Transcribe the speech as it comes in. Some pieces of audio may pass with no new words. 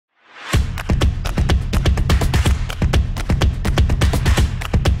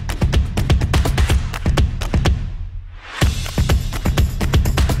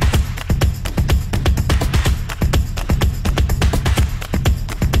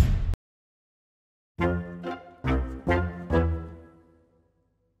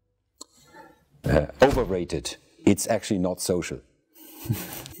overrated. It's actually not social.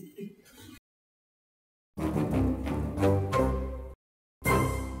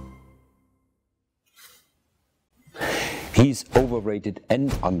 He's overrated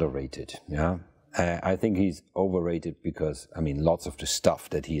and underrated. Yeah, I think he's overrated because, I mean, lots of the stuff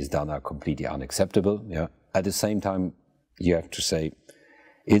that he has done are completely unacceptable. Yeah, at the same time, you have to say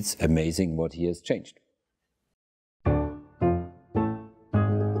it's amazing what he has changed.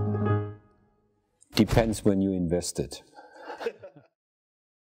 Depends when you invested.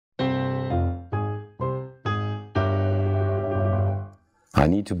 I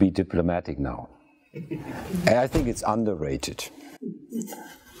need to be diplomatic now. I think it's underrated.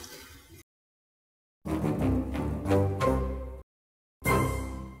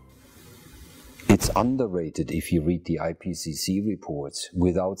 It's underrated if you read the IPCC reports.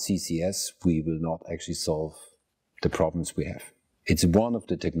 Without CCS, we will not actually solve the problems we have. It's one of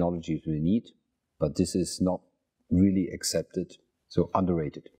the technologies we need, but this is not really accepted, so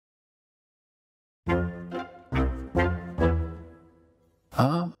underrated.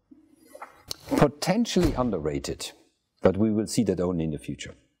 Potentially underrated, but we will see that only in the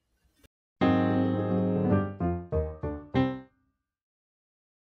future.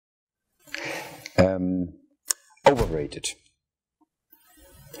 Overrated.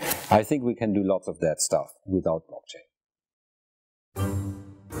 I think we can do lots of that stuff without blockchain.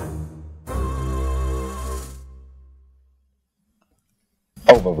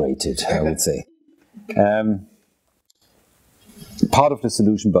 Overrated, I would say. Part of the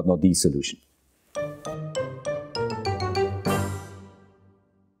solution, but not the solution.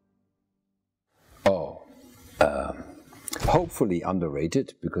 Oh, hopefully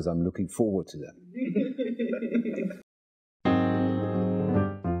underrated, because I'm looking forward to them.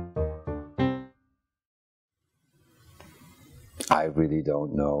 I really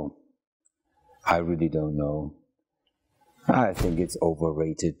don't know. I think it's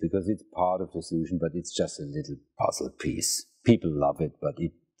overrated because it's part of the solution, but it's just a little puzzle piece. People love it, but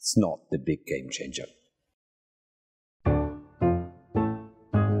it's not the big game changer.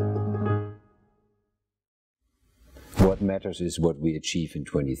 What matters is what we achieve in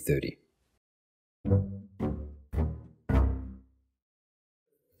 2030.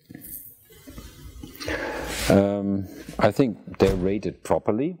 I think they're rated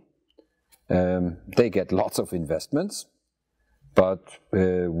properly. They get lots of investments, but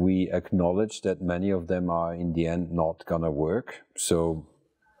we acknowledge that many of them are in the end not gonna work. So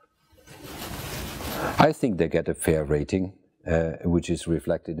I think they get a fair rating, which is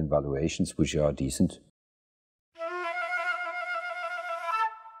reflected in valuations, which are decent.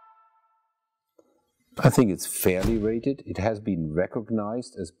 I think it's fairly rated. It has been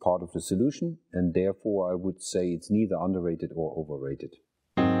recognized as part of the solution, and therefore I would say it's neither underrated or overrated.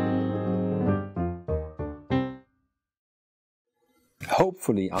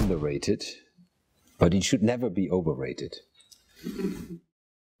 Hopefully underrated, but it should never be overrated.